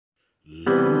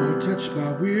Lord, touch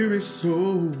my weary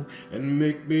soul and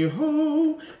make me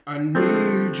whole. I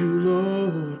need you,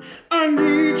 Lord. I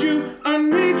need you,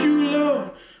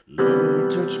 Lord.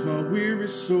 Lord, touch my weary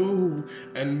soul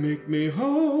and make me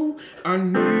whole. I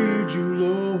need you,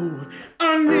 Lord.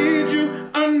 I need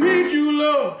you,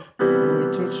 Lord.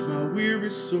 Lord, touch my weary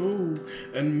soul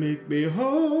and make me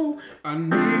whole. I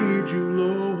need you,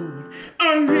 Lord.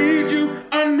 I need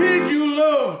you,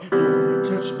 Lord. Lord,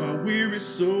 touch my weary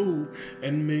soul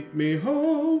and make me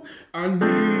whole. I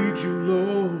need you,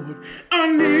 Lord. I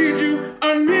need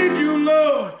you,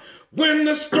 Lord. When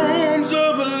the storms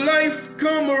of life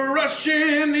come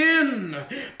rushing in,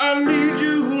 I need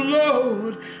you,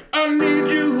 Lord. I need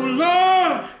you,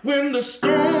 Lord. When the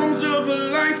storms of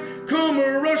life come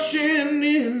rushing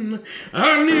in,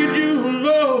 I need you,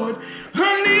 Lord.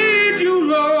 I need you,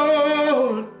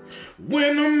 Lord.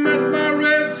 When I'm at my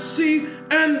Red Sea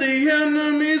and the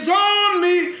enemy's on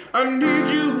me, I need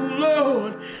you,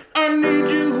 Lord. I need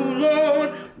you, Lord.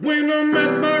 When I'm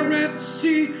at my Red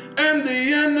Sea and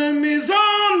the enemy's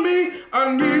on me,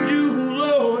 I need you,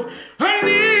 Lord. I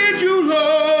need you,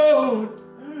 Lord.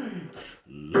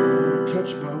 Lord,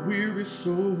 touch my weary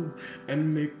soul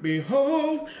and make me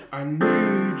whole. I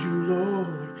need you,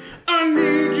 Lord. I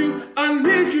need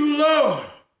you, Lord.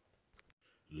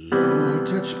 Lord,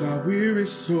 touch my weary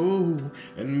soul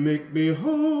and make me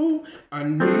whole. I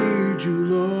need you,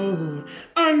 Lord.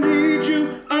 I need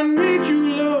you,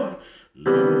 Lord.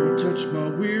 Lord, touch my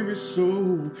weary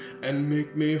soul and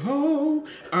make me whole.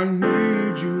 I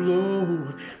need you,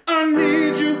 Lord. I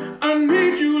need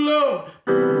you, Lord.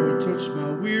 Lord, touch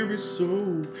my weary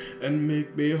soul and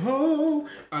make me whole.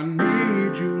 I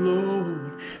need you,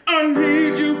 Lord. I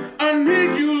need you,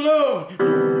 Lord.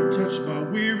 Lord, touch my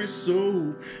weary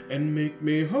soul and make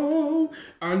me whole.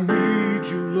 I need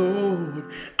you, Lord.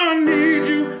 I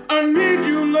need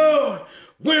you, Lord.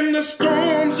 When the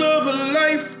storms of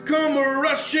life come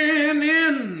rushing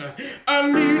in,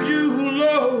 I need you,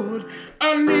 Lord.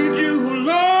 I need you,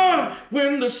 Lord.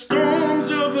 When the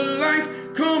storms of life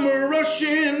come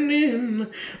rushing in,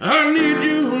 I need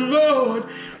you, Lord.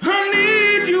 I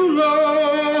need you,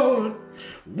 Lord.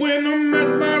 When I'm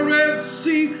at my Red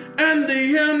Sea and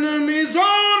the enemy's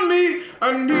on me,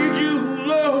 I need you,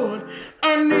 Lord.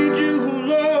 I need you,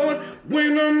 Lord.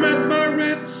 When I'm at my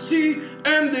Red Sea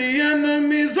and the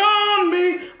enemy's on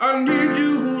me, I need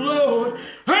you, Lord.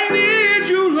 I need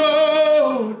you,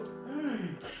 Lord.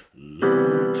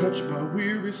 Lord, touch my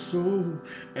weary soul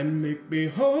and make me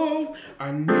whole.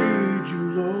 I need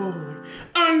you, Lord.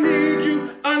 I need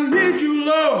you,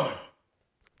 Lord.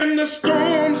 When the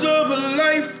storms of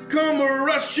life come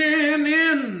rushing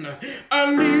in,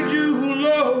 I need you,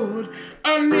 Lord.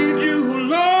 I need you,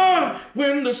 Lord.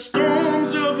 When the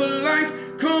storms of life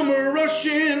come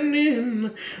rushing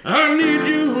in, I need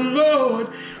you, Lord.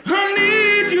 I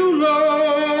need you,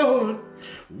 Lord.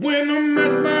 When I'm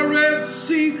at my Red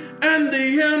Sea and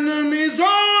the enemy's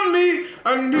on me,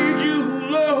 I need you,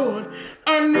 Lord.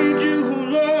 I need you,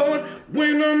 Lord.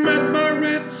 When I'm at my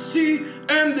Red Sea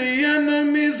and the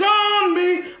enemy's on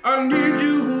me, I need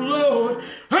you, Lord.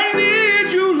 I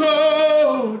need you,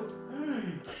 Lord.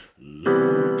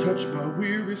 Lord, touch my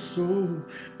weary soul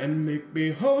and make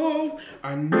me whole.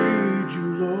 I need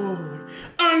you, Lord.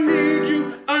 I need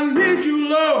you,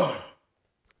 Lord.